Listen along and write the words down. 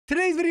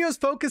Today's video is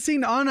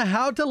focusing on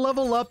how to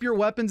level up your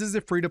weapons as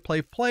a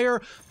free-to-play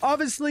player.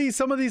 Obviously,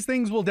 some of these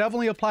things will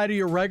definitely apply to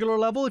your regular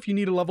level if you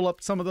need to level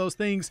up some of those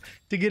things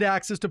to get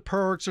access to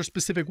perks or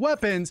specific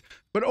weapons.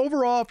 But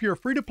overall, if you're a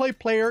free-to-play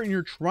player and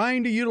you're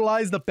trying to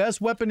utilize the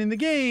best weapon in the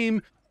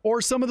game, or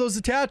some of those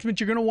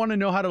attachments, you're going to want to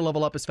know how to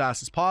level up as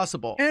fast as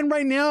possible. And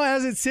right now,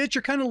 as it sits,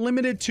 you're kind of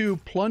limited to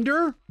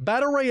Plunder,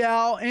 Battle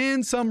Royale,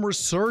 and some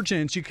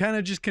Resurgence. You kind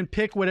of just can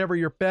pick whatever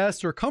you're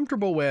best or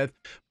comfortable with.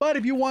 But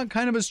if you want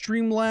kind of a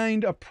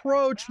streamlined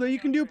approach that you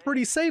can do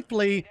pretty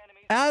safely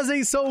as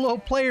a solo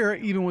player,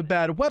 even with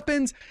bad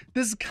weapons,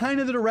 this is kind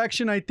of the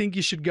direction I think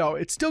you should go.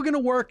 It's still going to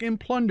work in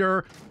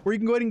Plunder, where you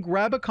can go ahead and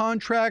grab a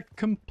contract,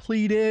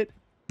 complete it,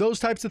 those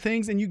types of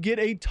things, and you get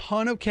a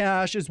ton of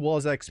cash as well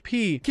as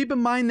XP. Keep in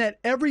mind that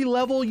every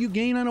level you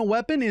gain on a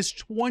weapon is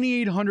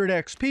 2,800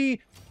 XP,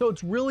 so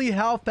it's really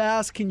how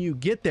fast can you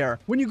get there.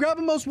 When you grab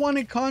a most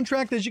wanted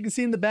contract, as you can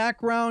see in the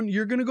background,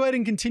 you're going to go ahead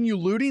and continue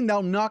looting.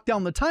 That'll knock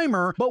down the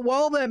timer, but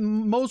while that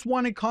most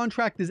wanted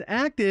contract is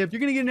active,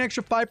 you're going to get an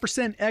extra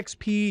 5%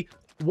 XP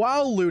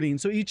while looting.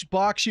 So each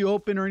box you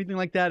open or anything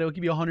like that, it'll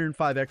give you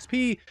 105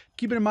 XP.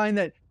 Keep in mind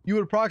that you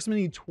would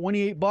approximately need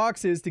 28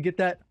 boxes to get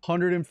that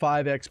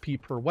 105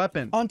 XP per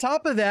weapon. On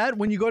top of that,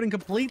 when you go ahead and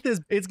complete this,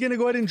 it's going to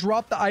go ahead and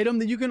drop the item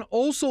that you can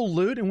also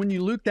loot. And when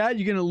you loot that,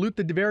 you're going to loot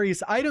the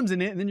various items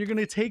in it, and then you're going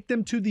to take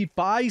them to the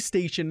buy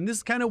station. And this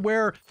is kind of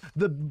where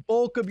the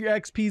bulk of your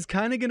XP is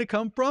kind of going to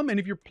come from. And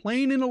if you're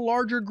playing in a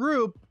larger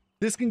group,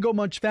 this can go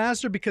much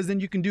faster because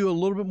then you can do a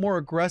little bit more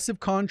aggressive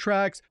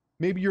contracts.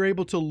 Maybe you're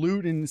able to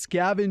loot and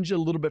scavenge a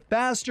little bit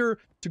faster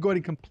to go ahead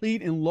and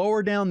complete and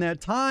lower down that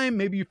time.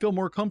 Maybe you feel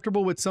more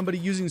comfortable with somebody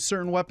using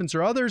certain weapons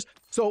or others.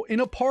 So in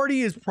a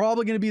party is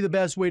probably going to be the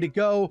best way to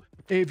go.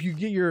 If you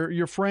get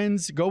your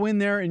friends, go in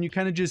there and you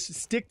kind of just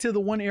stick to the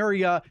one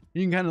area,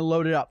 you can kind of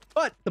load it up.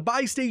 But the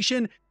buy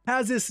station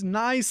has this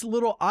nice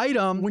little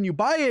item. When you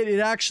buy it, it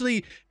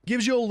actually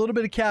gives you a little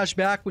bit of cash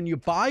back when you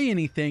buy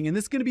anything. And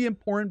this is going to be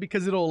important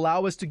because it'll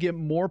allow us to get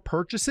more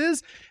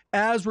purchases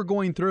as we're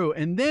going through.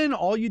 And then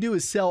all you do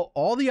is sell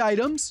all the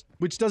items,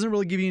 which doesn't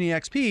really give you any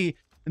XP.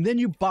 And then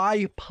you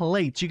buy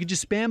plates. You can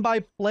just spam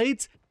buy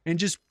plates and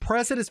just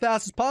press it as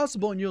fast as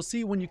possible. And you'll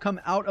see when you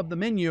come out of the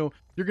menu,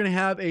 you're going to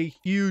have a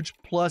huge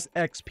plus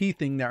XP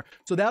thing there.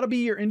 So that'll be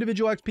your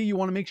individual XP. You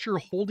want to make sure you're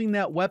holding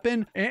that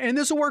weapon. And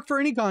this will work for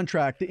any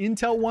contract. The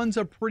intel ones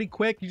are pretty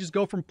quick. You just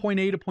go from point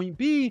A to point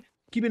B,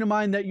 keeping in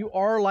mind that you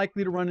are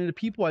likely to run into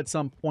people at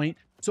some point.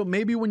 So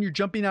maybe when you're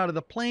jumping out of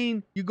the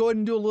plane, you go ahead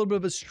and do a little bit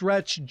of a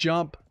stretch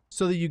jump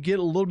so that you get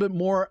a little bit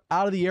more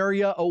out of the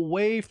area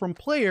away from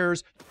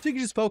players. So you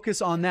can just focus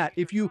on that.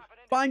 If you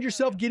find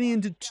yourself getting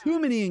into too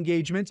many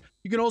engagements,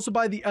 you can also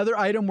buy the other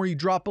item where you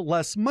drop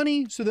less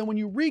money. So then when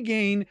you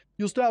regain,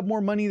 you'll still have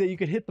more money that you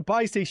could hit the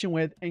buy station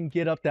with and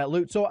get up that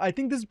loot. So I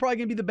think this is probably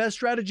going to be the best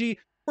strategy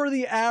for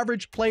the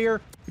average player.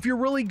 If you're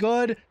really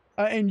good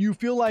and you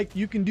feel like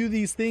you can do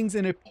these things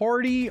in a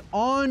party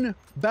on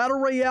Battle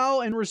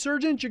Royale and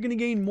Resurgence, you're going to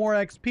gain more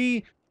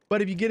XP.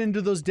 But if you get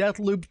into those death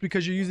loops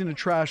because you're using a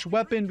trash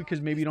weapon,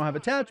 because maybe you don't have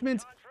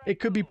attachments, it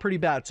could be pretty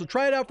bad. So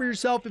try it out for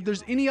yourself. If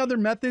there's any other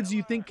methods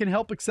you think can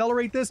help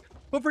accelerate this,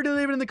 feel free to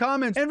leave it in the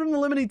comments. And from the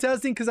limiting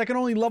testing, because I can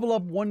only level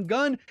up one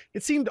gun,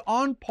 it seemed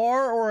on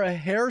par or a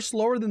hair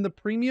slower than the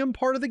premium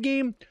part of the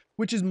game,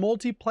 which is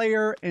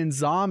multiplayer and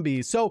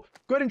zombies. So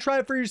go ahead and try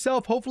it for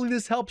yourself. Hopefully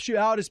this helps you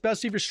out,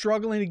 especially if you're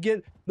struggling to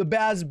get the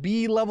Baz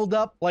B leveled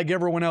up like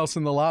everyone else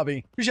in the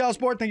lobby. Appreciate all the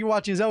support. Thank you for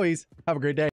watching as always. Have a great day.